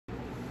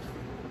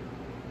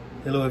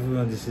Hello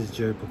everyone, this is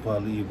Jerry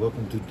Papalii.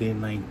 Welcome to day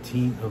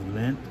 19 of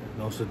Lent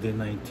and also day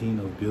 19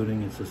 of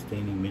building and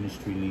sustaining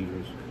ministry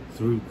leaders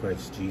through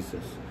Christ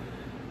Jesus.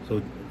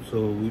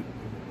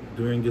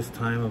 During this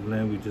time of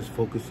Lent, we're just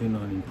focusing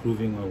on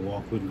improving our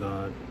walk with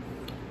God,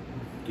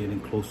 getting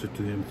closer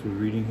to Him through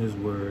reading His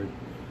Word,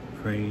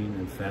 praying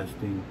and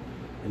fasting,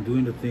 and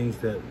doing the things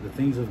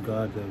of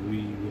God that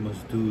we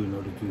must do in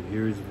order to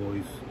hear His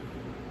voice,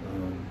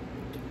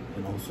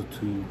 and also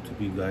to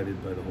be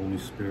guided by the Holy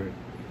Spirit,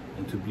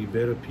 and to be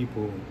better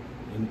people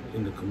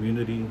in the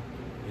community,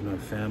 in our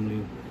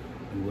family,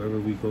 and wherever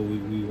we go.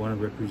 We want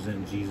to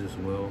represent Jesus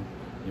well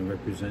and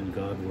represent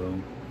God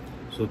well.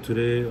 So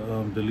today,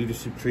 the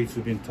leadership traits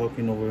we've been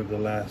talking over the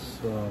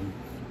last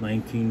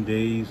 19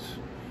 days,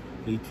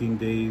 18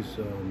 days,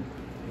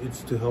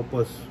 it's to help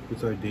us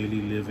with our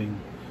daily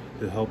living,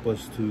 to help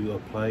us to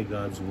apply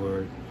God's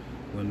word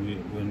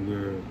when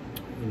we're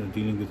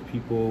dealing with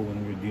people,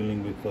 when we're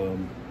dealing with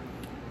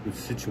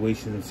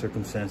situations and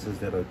circumstances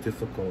that are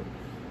difficult.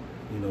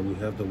 We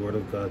have the Word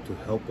of God to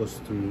help us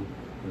through,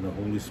 and the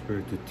Holy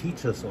Spirit to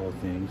teach us all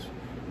things,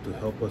 to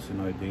help us in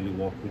our daily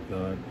walk with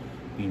God,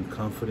 being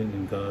confident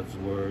in God's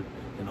Word,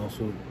 and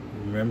also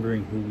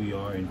remembering who we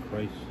are in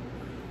Christ.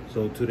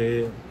 So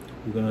today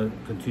we're going to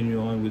continue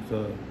on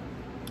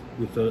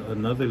with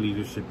another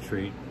leadership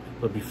trait.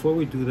 But before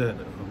we do that,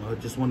 I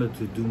just wanted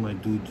to do my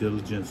due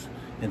diligence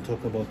and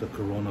talk about the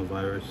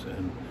coronavirus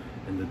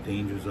and the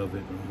dangers of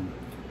it.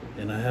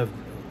 And I have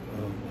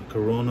a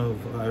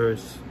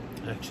coronavirus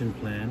action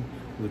plan,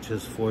 which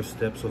has 4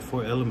 steps or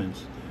 4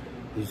 elements.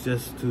 It's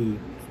just to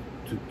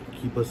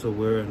keep us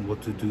aware and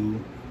what to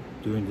do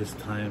during this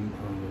time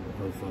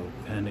of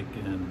panic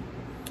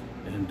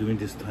and during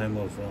this time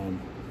of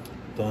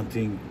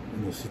daunting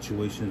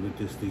situations with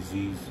this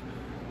disease.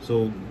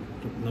 So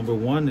number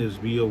 1 is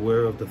be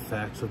aware of the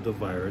facts of the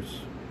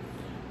virus.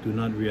 Do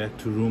not react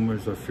to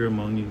rumors or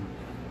fear-mongering.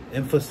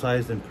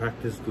 Emphasize and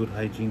practice good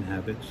hygiene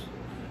habits.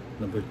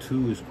 Number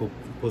 2 is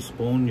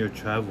postpone your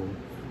travel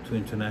to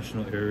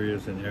international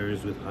areas and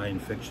areas with high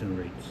infection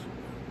rates.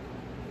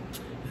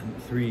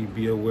 And 3,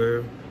 be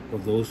aware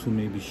of those who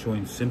may be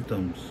showing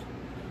symptoms.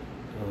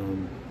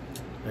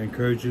 I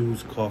encourage you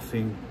who's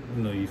coughing,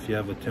 if you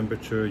have a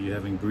temperature, you're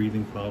having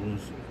breathing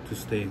problems, to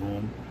stay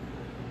home.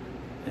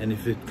 And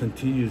if it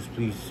continues,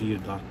 please see a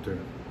doctor.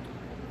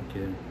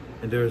 Okay.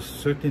 And there are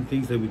certain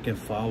things that we can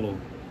follow.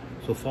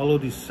 So follow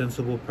these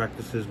sensible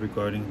practices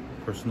regarding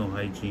personal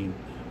hygiene.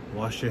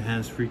 Wash your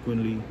hands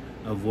frequently.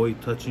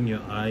 Avoid touching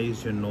your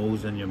eyes, your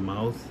nose, and your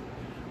mouth.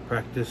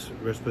 Practice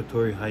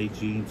respiratory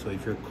hygiene. So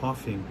if you're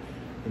coughing,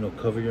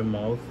 cover your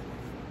mouth.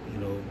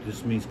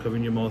 This means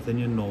covering your mouth and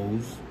your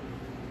nose.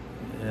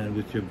 And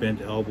with your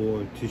bent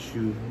elbow or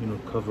tissue,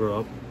 cover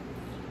up.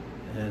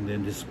 And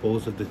then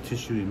dispose of the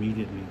tissue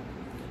immediately.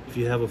 If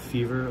you have a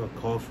fever, a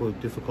cough, or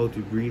difficulty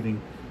breathing,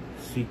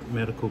 seek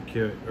medical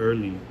care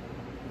early.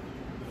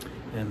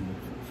 And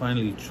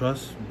finally,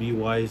 trust, be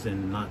wise,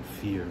 and not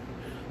fear.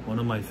 One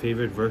of my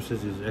favorite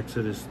verses is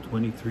Exodus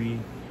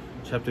 23,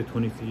 chapter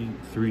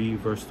 23,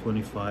 verse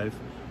 25.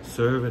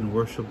 Serve and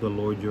worship the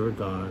Lord your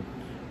God,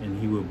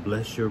 and He will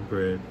bless your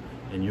bread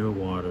and your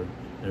water,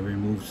 and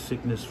remove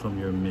sickness from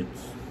your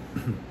midst.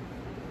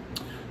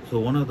 So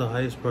one of the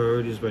highest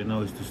priorities right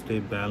now is to stay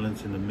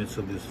balanced in the midst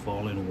of this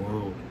fallen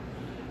world.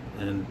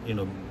 And,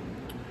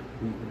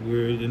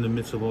 we're in the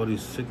midst of all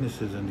these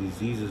sicknesses and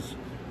diseases,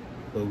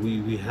 but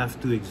we have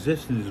to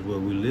exist in this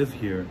world. We live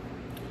here.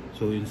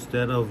 So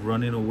instead of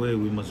running away,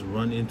 we must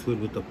run into it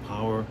with the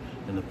power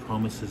and the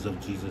promises of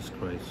Jesus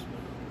Christ.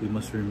 We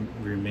must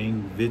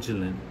remain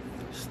vigilant,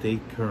 stay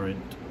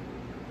current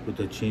with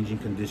the changing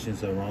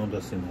conditions around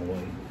us in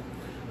Hawaii.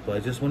 So I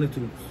just wanted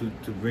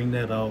to bring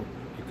that out,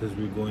 because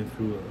we're going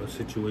through a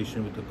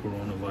situation with the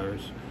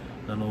coronavirus,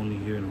 not only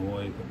here in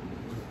Hawaii,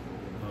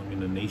 but in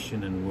the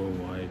nation and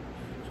worldwide.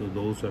 So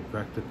those are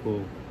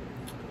practical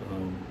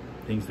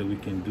things that we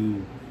can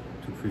do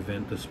to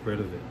prevent the spread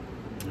of it.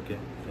 Okay,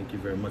 thank you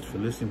very much for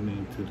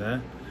listening to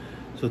that.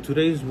 So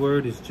today's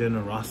word is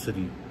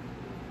generosity.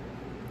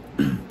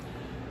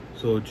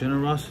 So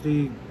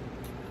generosity,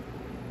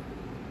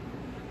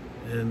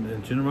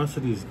 and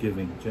generosity is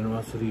giving.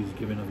 Generosity is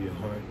giving of your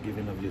heart,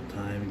 giving of your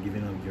time,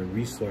 giving of your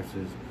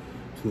resources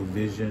to a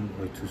vision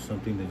or to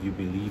something that you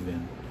believe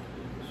in.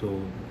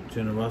 So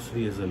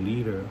generosity as a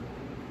leader,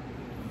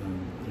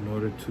 in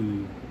order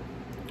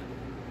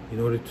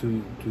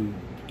to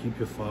keep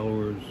your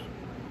followers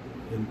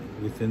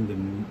within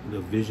the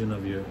vision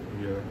of your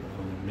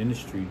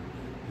ministry,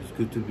 it's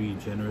good to be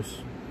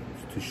generous,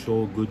 to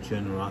show good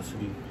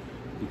generosity,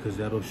 because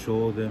that'll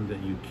show them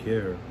that you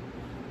care.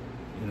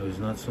 It's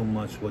not so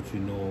much what you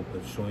know,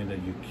 but showing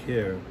that you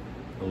care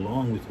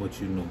along with what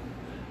you know.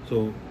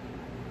 So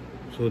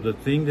the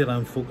thing that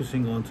I'm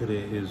focusing on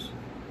today is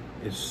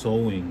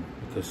sowing,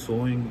 because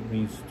sowing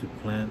means to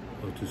plant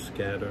or to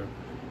scatter,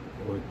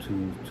 or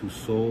to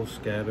sow,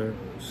 scatter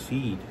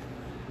seed.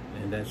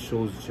 And that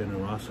shows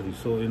generosity.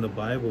 So in the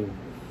Bible,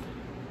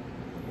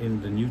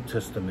 in the New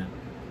Testament,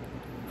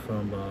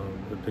 from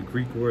the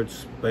Greek word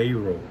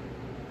spairo,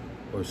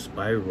 or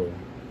spiral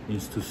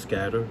means to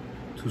scatter,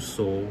 to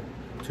sow,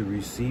 to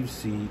receive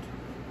seed.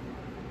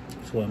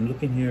 So I'm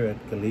looking here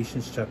at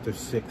Galatians chapter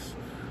 6,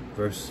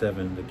 verse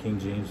 7, the King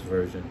James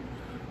Version.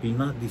 Be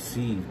not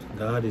deceived,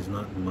 God is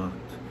not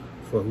mocked.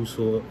 For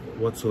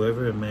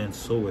whatsoever a man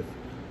soweth,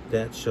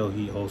 that shall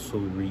he also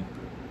reap.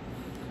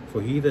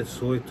 For he that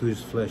soweth to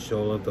his flesh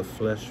shall of the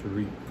flesh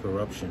reap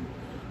corruption,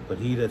 but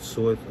he that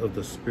soweth of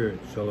the Spirit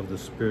shall of the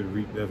Spirit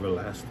reap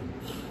everlasting.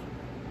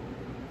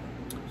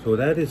 So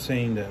that is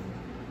saying that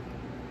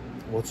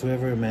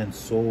whatsoever a man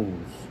sows,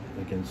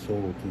 again,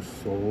 sow,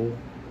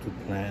 to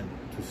plant,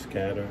 to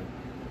scatter,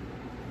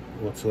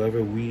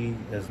 whatsoever we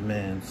as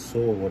man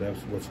sow,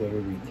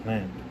 whatsoever we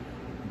plant,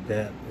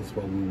 that is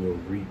what we will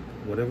reap.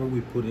 Whatever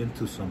we put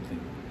into something,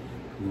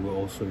 we will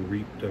also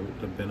reap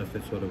the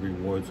benefits or the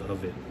rewards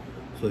of it.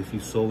 So if you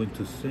sow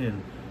into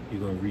sin,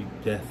 you're going to reap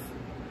death.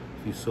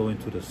 If you sow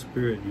into the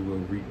Spirit, you will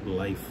reap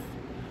life.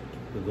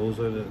 So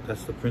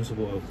that's the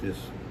principle of this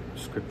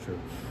scripture.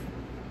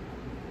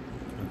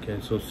 Okay,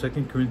 so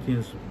 2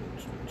 Corinthians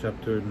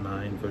chapter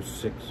 9, verse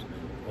 6,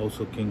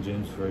 also King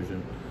James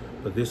Version.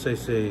 But this I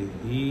say,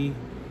 he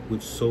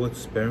which soweth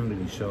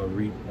sparingly shall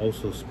reap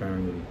also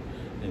sparingly,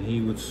 and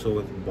he which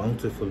soweth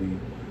bountifully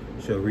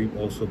shall reap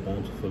also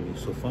bountifully.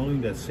 So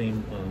following that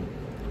same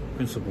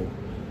principle.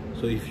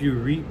 So if you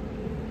reap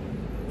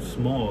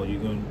small,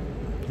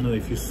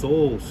 if you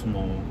sow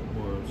small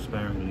or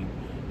sparingly,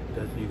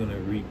 you're going to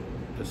reap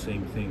the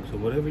same thing. So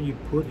whatever you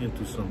put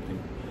into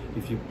something,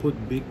 if you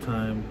put big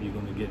time, you're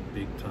going to get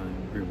big time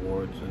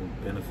rewards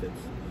and benefits.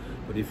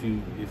 But if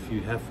you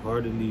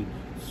half-heartedly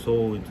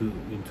sow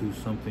into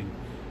something,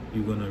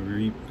 you're going to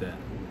reap that,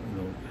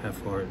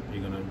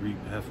 you're going to reap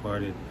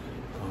half-hearted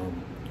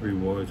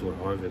rewards or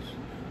harvest.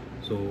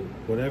 So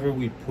whatever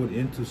we put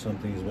into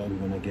something is what we're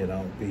going to get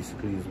out,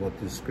 basically, is what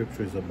this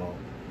scripture is about.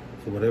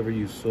 So whatever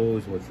you sow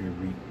is what you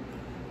reap.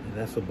 And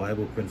that's a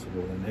Bible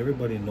principle. And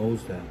everybody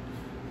knows that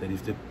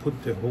if they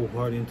put their whole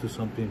heart into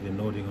something, they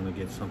know they're going to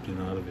get something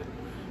out of it.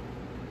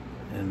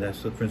 And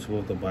that's the principle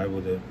of the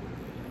Bible that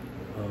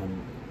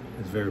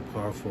is very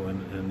powerful.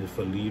 And if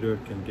a leader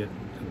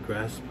can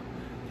grasp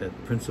that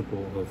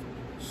principle of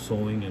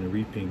sowing and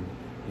reaping,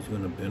 he's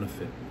going to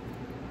benefit.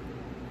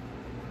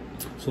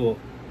 So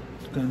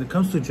when it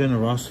comes to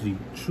generosity,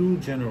 true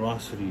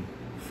generosity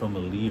from a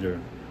leader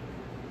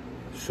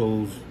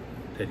shows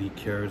that he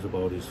cares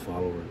about his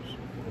followers'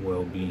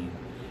 well-being.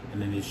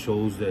 And then it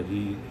shows that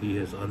he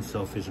has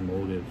unselfish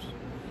motives.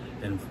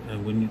 And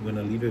when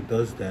a leader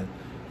does that,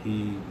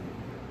 he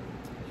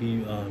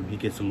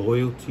gets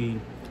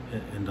loyalty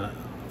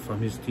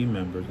from his team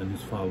members and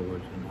his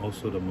followers, and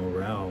also the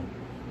morale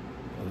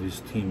of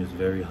his team is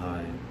very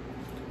high.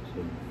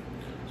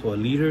 So a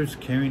leader's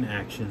caring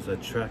actions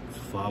attract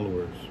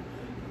followers,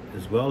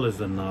 as well as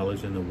the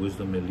knowledge and the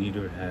wisdom a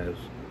leader has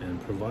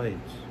and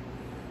provides.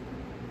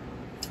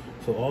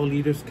 So all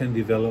leaders can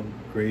develop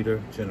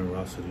greater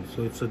generosity.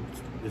 So it's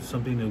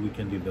something that we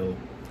can develop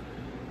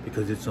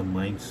because it's a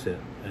mindset,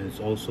 and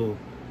it's also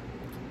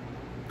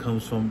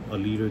comes from a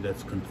leader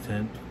that's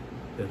content,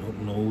 that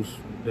knows,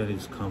 that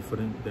is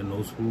confident, that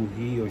knows who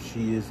he or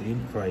she is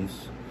in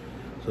Christ.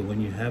 So when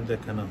you have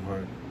that kind of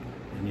heart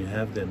and you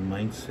have that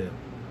mindset,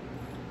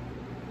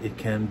 it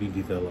can be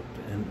developed.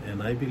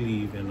 And I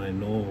believe and I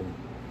know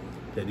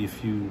that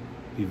if you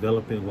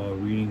develop it while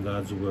reading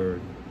God's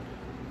word,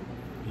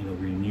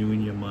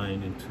 renewing your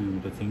mind into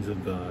the things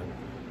of God,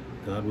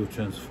 God will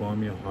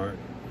transform your heart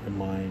and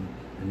mind,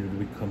 and it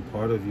will become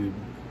part of you.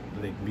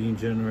 Like being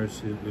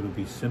generous, it'll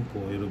be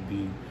simple. It'll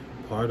be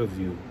part of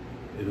you.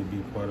 It'll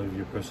be part of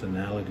your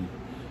personality.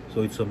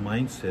 So it's a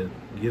mindset.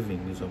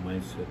 Giving is a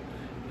mindset.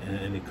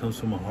 And it comes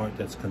from a heart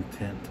that's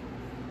content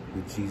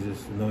with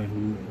Jesus, knowing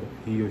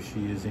who he or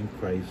she is in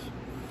Christ.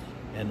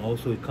 And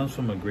also it comes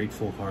from a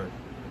grateful heart,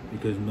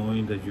 because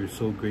knowing that you're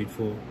so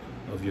grateful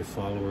of your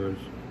followers,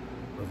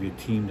 of your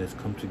team that's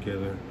come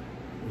together,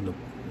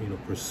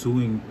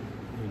 pursuing,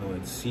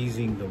 and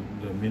seizing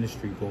the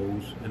ministry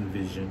goals and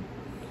vision.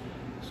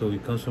 So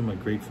it comes from a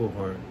grateful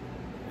heart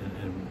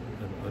and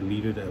a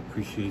leader that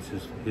appreciates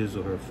his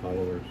or her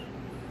followers.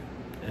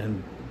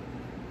 And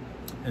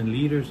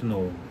leaders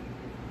know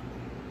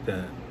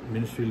that,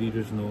 ministry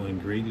leaders know, and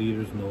great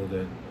leaders know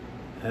that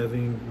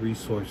having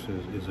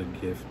resources is a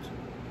gift,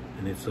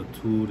 and it's a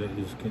tool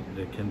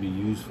that can be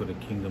used for the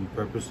kingdom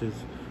purposes,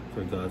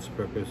 for God's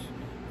purpose,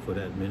 for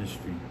that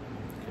ministry.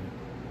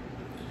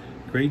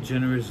 Okay. Great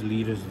generous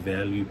leaders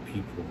value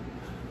people.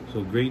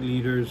 So great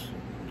leaders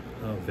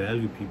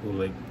value people.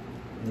 Like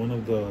one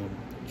of the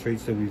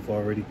traits that we've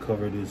already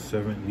covered is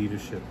servant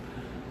leadership.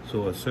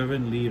 So a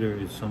servant leader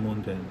is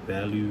someone that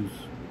values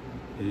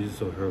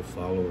his or her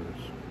followers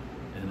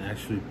and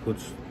actually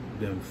puts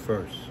them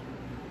first.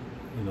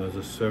 As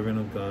a servant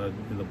of God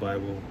in the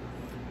Bible,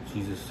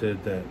 Jesus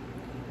said that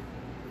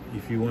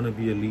if you want to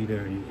be a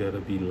leader, you got to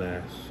be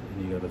last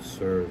and you got to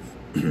serve.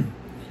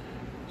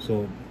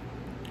 So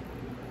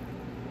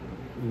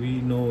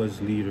we know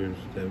as leaders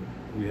that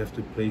we have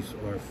to place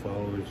our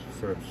followers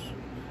first,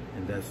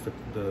 and that's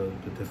the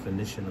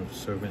definition of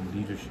servant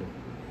leadership.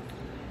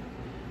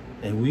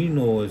 And we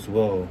know as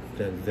well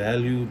that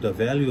the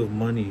value of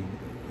money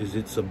is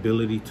its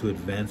ability to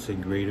advance a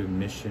greater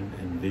mission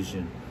and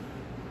vision.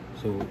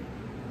 So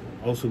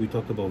also we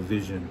talked about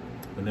vision.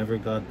 Whenever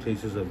God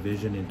places a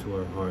vision into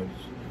our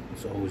hearts,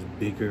 it's always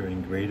bigger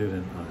and greater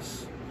than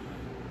us,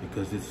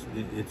 because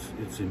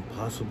it's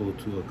impossible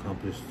to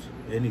accomplish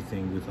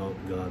anything without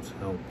God's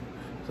help,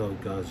 without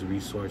God's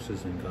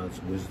resources and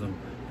God's wisdom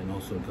and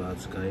also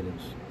God's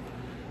guidance.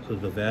 So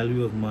the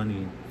value of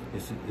money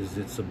is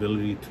its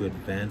ability to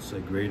advance a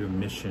greater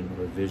mission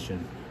or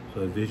vision.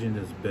 So a vision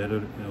that's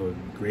better or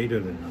greater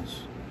than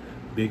us,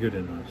 bigger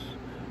than us,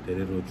 that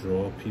it will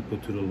draw people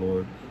to the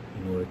Lord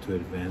in order to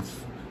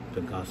advance the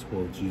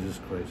gospel of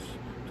Jesus Christ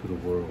to the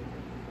world.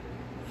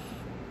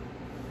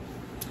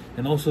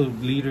 And also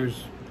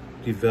leaders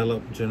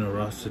develop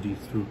generosity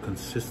through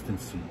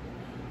consistency.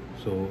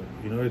 So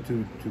in order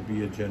to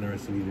be a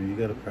generous leader, you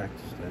got to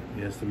practice that.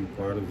 It has to be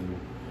part of you.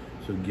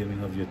 So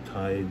giving of your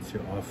tithes,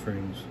 your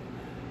offerings,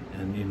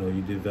 and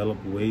you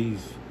develop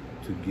ways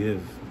to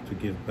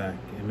give back.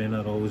 It may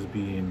not always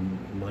be in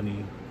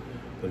money,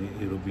 but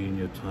it'll be in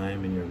your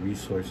time and your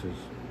resources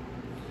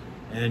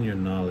and your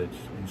knowledge,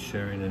 and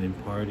sharing and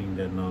imparting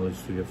that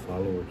knowledge to your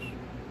followers.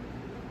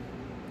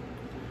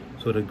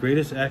 So the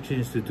greatest action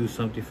is to do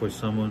something for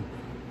someone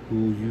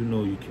who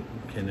you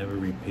can never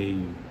repay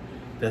you.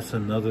 That's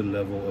another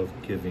level of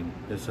giving.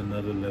 That's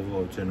another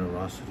level of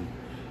generosity.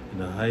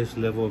 And the highest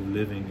level of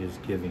living is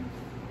giving.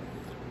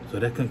 So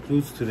that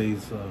concludes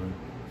today's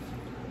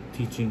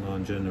teaching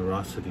on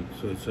generosity.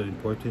 So it's an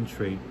important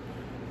trait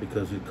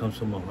because it comes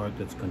from a heart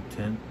that's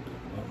content,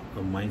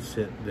 a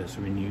mindset that's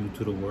renewed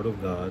to the Word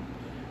of God,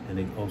 and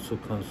it also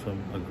comes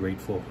from a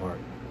grateful heart.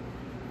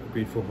 A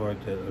grateful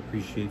heart that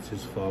appreciates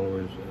his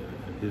followers,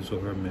 his or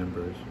her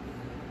members,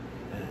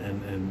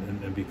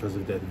 and because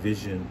of that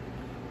vision,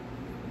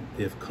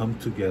 they've come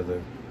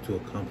together to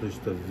accomplish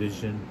the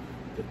vision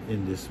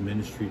in this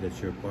ministry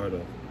that you're part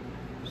of.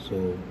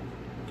 So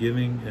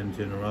giving and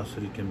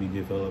generosity can be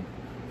developed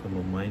from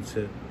a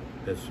mindset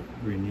that's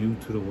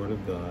renewed to the Word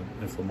of God,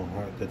 and from a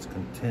heart that's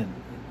content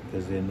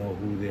because they know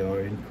who they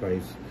are in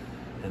Christ,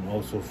 and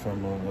also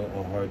from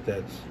a heart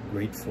that's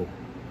grateful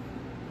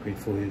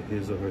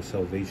his or her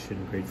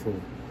salvation, grateful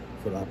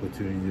for the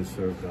opportunity to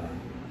serve God.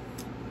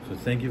 So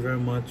thank you very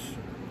much.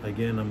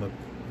 Again, I'm a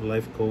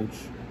life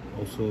coach.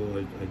 Also,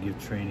 I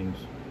give trainings.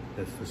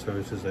 That's the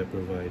services I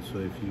provide. So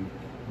if you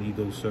need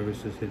those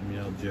services, hit me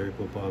out,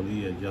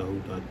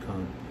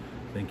 Papalii@yahoo.com.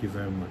 Thank you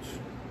very much.